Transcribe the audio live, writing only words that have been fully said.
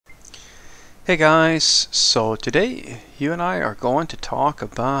Hey guys, so today you and I are going to talk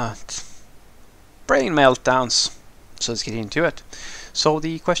about brain meltdowns. So let's get into it. So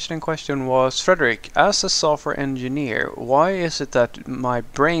the question in question was, Frederick, as a software engineer, why is it that my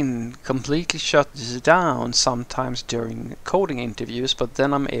brain completely shuts down sometimes during coding interviews, but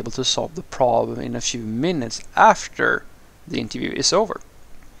then I'm able to solve the problem in a few minutes after the interview is over?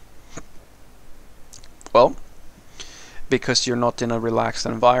 Well, because you're not in a relaxed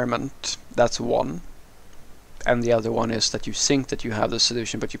environment. That's one. And the other one is that you think that you have the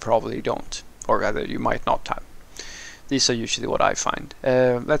solution, but you probably don't, or rather you might not have. These are usually what I find.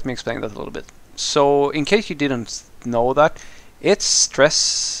 Let me explain that a little bit. So in case you didn't know that, it's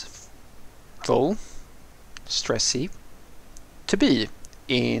stressy to be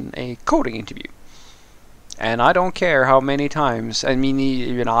in a coding interview. And I don't care how many times. I mean,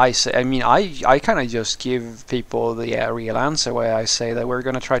 even I kind of just give people the real answer, where I say that we're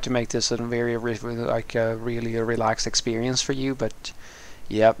going to try to make this a really relaxed experience for you. But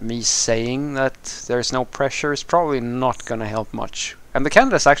yeah, me saying that there's no pressure is probably not going to help much. And the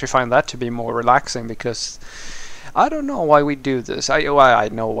candidates actually find that to be more relaxing, because I don't know why we do this. I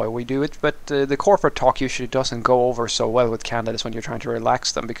know why we do it, but the corporate talk usually doesn't go over so well with candidates when you're trying to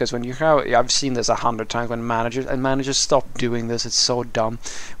relax them. Because when you have, I've seen this 100 times when managers stop doing this. It's so dumb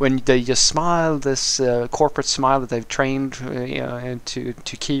when they just smile, this corporate smile that they've trained to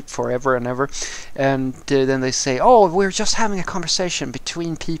keep forever and ever, and then they say, "Oh, we're just having a conversation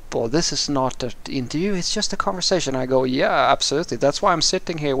between people. This is not an interview. It's just a conversation." I go, "Yeah, absolutely. That's why I'm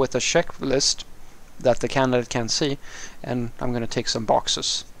sitting here with a checklist that the candidate can see, and I'm going to tick some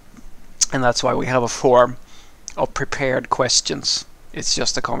boxes. And that's why we have a form of prepared questions. It's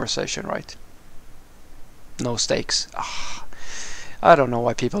just a conversation, right? No stakes." I don't know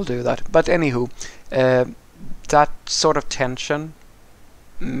why people do that. But anywho, that sort of tension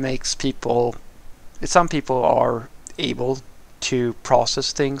makes people... Some people are able to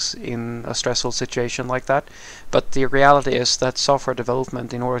process things in a stressful situation like that. But the reality is that software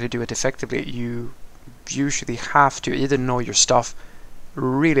development, in order to do it effectively, you usually have to either know your stuff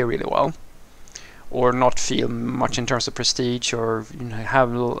really, really well, or not feel much in terms of prestige, or you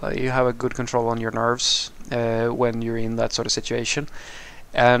have a good control on your nerves when you're in that sort of situation,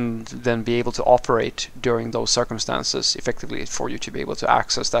 and then be able to operate during those circumstances effectively for you to be able to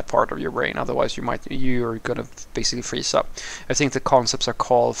access that part of your brain. Otherwise you're gonna basically freeze up. I think the concepts are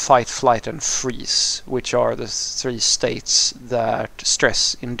called fight, flight and freeze, which are the three states that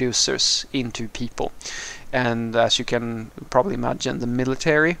stress induces into people. And as you can probably imagine, the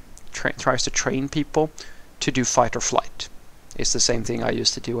military tries to train people to do fight or flight. It's the same thing I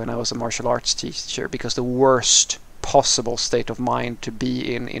used to do when I was a martial arts teacher, because the worst possible state of mind to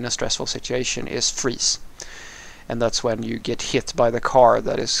be in a stressful situation is freeze, and that's when you get hit by the car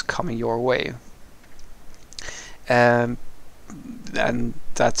that is coming your way, and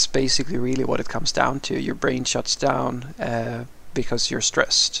that's basically really what it comes down to. Your brain shuts down because you're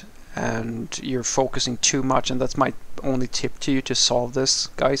stressed and you're focusing too much. And that's my only tip to you to solve this,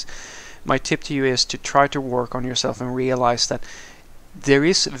 guys. My tip to you is to try to work on yourself and realize that there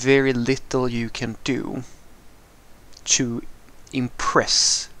is very little you can do to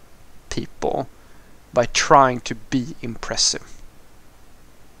impress people by trying to be impressive.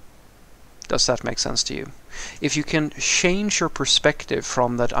 Does that make sense to you? If you can change your perspective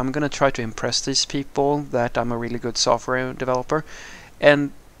from that I'm going to try to impress these people, that I'm a really good software developer,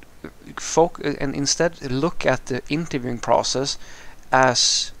 and instead look at the interviewing process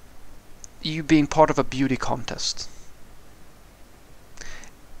as you being part of a beauty contest.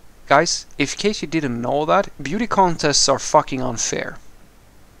 Guys, in case you didn't know that, beauty contests are fucking unfair.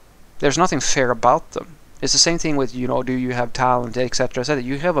 There's nothing fair about them. It's the same thing with, do you have talent, etc., etc.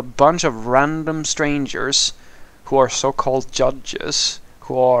 You have a bunch of random strangers who are so-called judges,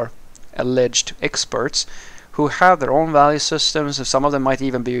 who are alleged experts, who have their own value systems. And some of them might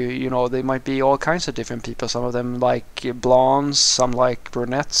even be, they might be all kinds of different people. Some of them like blondes, some like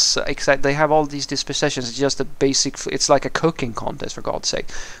brunettes, etc. They have all these dispositions. It's just a basic, it's like a cooking contest, for God's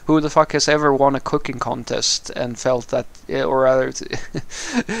sake. Who the fuck has ever won a cooking contest and felt that, or rather,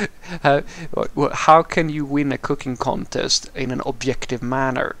 how can you win a cooking contest in an objective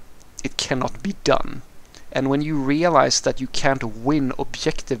manner? It cannot be done. And when you realize that you can't win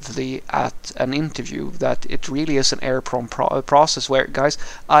objectively at an interview, that it really is an error-prone process, where, guys,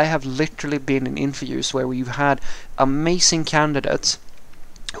 I have literally been in interviews where we've had amazing candidates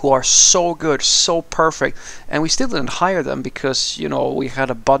who are so good, so perfect, and we still didn't hire them because, you know, we had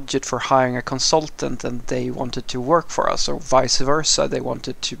a budget for hiring a consultant and they wanted to work for us, or vice versa, they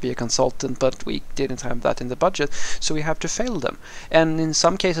wanted to be a consultant but we didn't have that in the budget, so we have to fail them. And in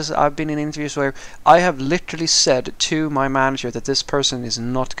some cases I've been in interviews where I have literally said to my manager that this person is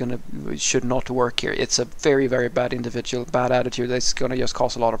not gonna, should not work here, it's a very, very bad individual, bad attitude, that's gonna just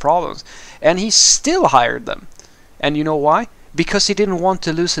cause a lot of problems, and he still hired them. And you know why? Because he didn't want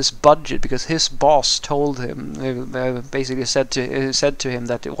to lose his budget, because his boss told him, basically said to him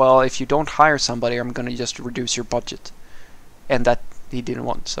that, well, if you don't hire somebody, I'm going to just reduce your budget. And that he didn't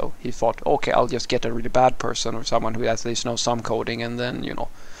want, so he thought, okay, I'll just get a really bad person or someone who at least knows some coding, and then, you know.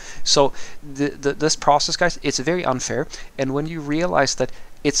 So this process, guys, it's very unfair, and when you realize that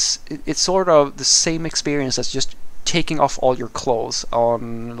it's sort of the same experience as just taking off all your clothes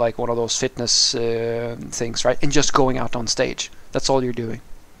on like one of those fitness things, right, and just going out on stage. That's all you're doing.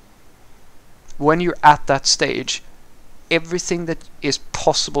 When you're at that stage, everything that is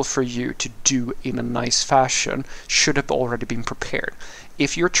possible for you to do in a nice fashion should have already been prepared.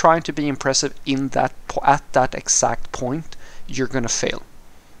 If you're trying to be impressive in that at that exact point, you're gonna fail.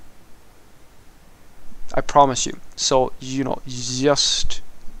 I promise you. So, you know, just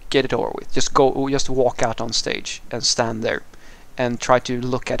get it over with. Just walk out on stage and stand there and try to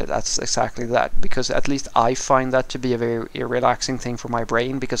look at it as exactly that, because at least I find that to be a very relaxing thing for my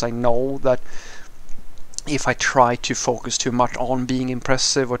brain, because I know that if I try to focus too much on being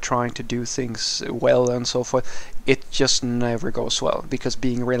impressive or trying to do things well and so forth, it just never goes well, because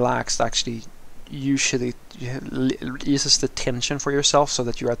being relaxed actually usually eases the tension for yourself, so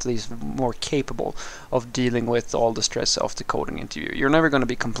that you're at least more capable of dealing with all the stress of the coding interview. You're never going to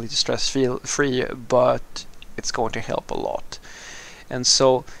be completely stress-free, but it's going to help a lot. And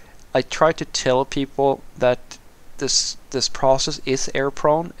so I try to tell people that this process is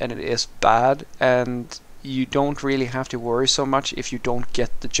error-prone and it is bad, and you don't really have to worry so much if you don't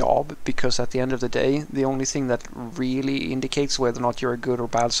get the job, because at the end of the day, the only thing that really indicates whether or not you're a good or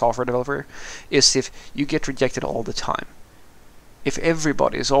bad software developer is if you get rejected all the time. If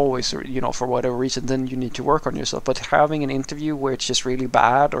everybody is always, you know, for whatever reason, then you need to work on yourself. But having an interview where it's just really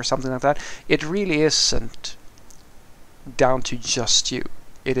bad or something like that, it really isn't down to just you.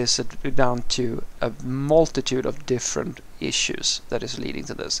 It is down to a multitude of different issues that is leading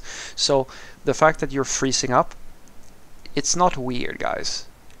to this. So the fact that you're freezing up, it's not weird, guys.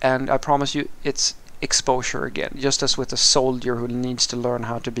 And I promise you, it's exposure again. Just as with a soldier who needs to learn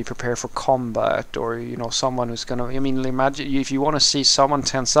how to be prepared for combat, or, you know, someone who's gonna, I mean, imagine if you want to see someone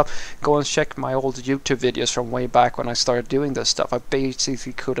tense up, go and check my old YouTube videos from way back when I started doing this stuff. I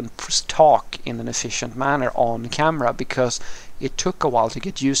basically couldn't talk in an efficient manner on camera, because it took a while to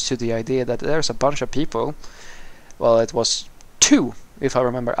get used to the idea that there's a bunch of people, well, it was 2 if I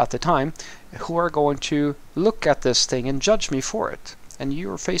remember at the time, who are going to look at this thing and judge me for it. And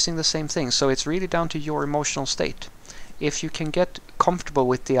you're facing the same thing, so it's really down to your emotional state. If you can get comfortable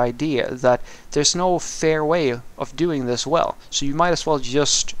with the idea that there's no fair way of doing this well, so you might as well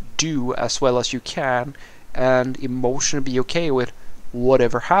just do as well as you can and emotionally be okay with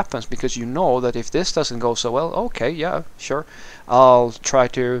whatever happens, because you know that if this doesn't go so well, okay, yeah, sure, I'll try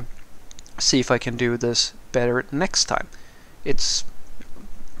to see if I can do this better next time. It's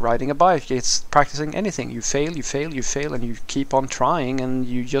riding a bike, it's practicing anything. You fail, you fail, you fail, and you keep on trying, and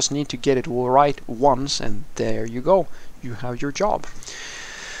you just need to get it right once, and there you go. You have your job.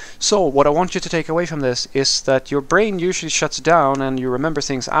 So what I want you to take away from this is that your brain usually shuts down and you remember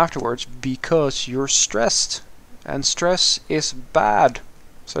things afterwards because you're stressed. And stress is bad.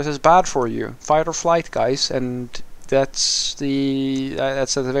 Stress is bad for you. Fight or flight, guys, and that's at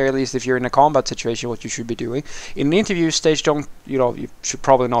the very least, if you're in a combat situation, what you should be doing. In an interview stage, you should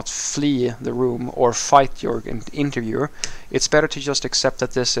probably not flee the room or fight your interviewer. It's better to just accept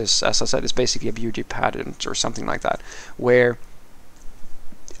that this is, as I said, is basically a beauty pageant or something like that, where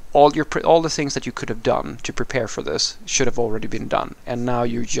all the things that you could have done to prepare for this should have already been done, and now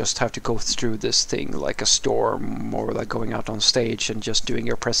you just have to go through this thing like a storm, or like going out on stage and just doing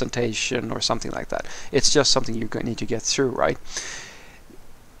your presentation or something like that. It's just something you need to get through, right?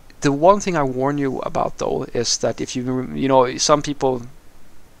 The one thing I warn you about, though, is that if some people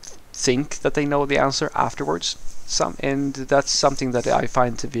think that they know the answer afterwards, and that's something that I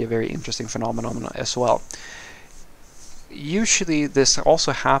find to be a very interesting phenomenon as well. Usually this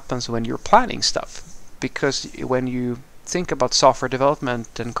also happens when you're planning stuff, because when you think about software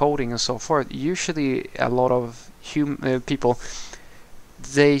development and coding and so forth, usually a lot of people,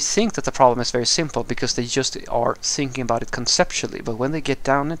 they think that the problem is very simple because they just are thinking about it conceptually, but when they get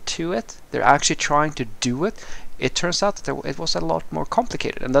down to it, they're actually trying to do it. it turns out that it was a lot more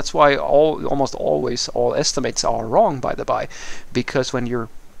complicated. And that's why almost always all estimates are wrong, by the by, because when you're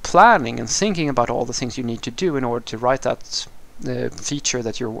planning and thinking about all the things you need to do in order to write that feature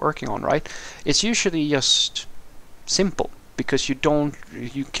that you're working on, right, it's usually just simple, because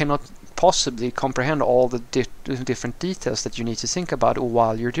you cannot possibly comprehend all the different details that you need to think about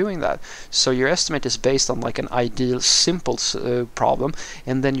while you're doing that. So your estimate is based on like an ideal simple problem,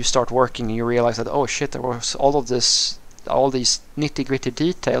 and then you start working and you realize that, oh shit, there was all these nitty-gritty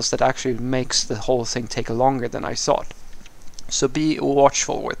details that actually makes the whole thing take longer than I thought. So be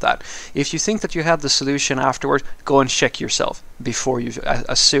watchful with that. If you think that you have the solution afterwards, go and check yourself before you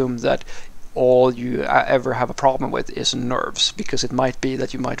assume that all you ever have a problem with is nerves, because it might be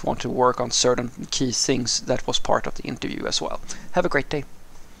that you might want to work on certain key things that was part of the interview as well. Have a great day.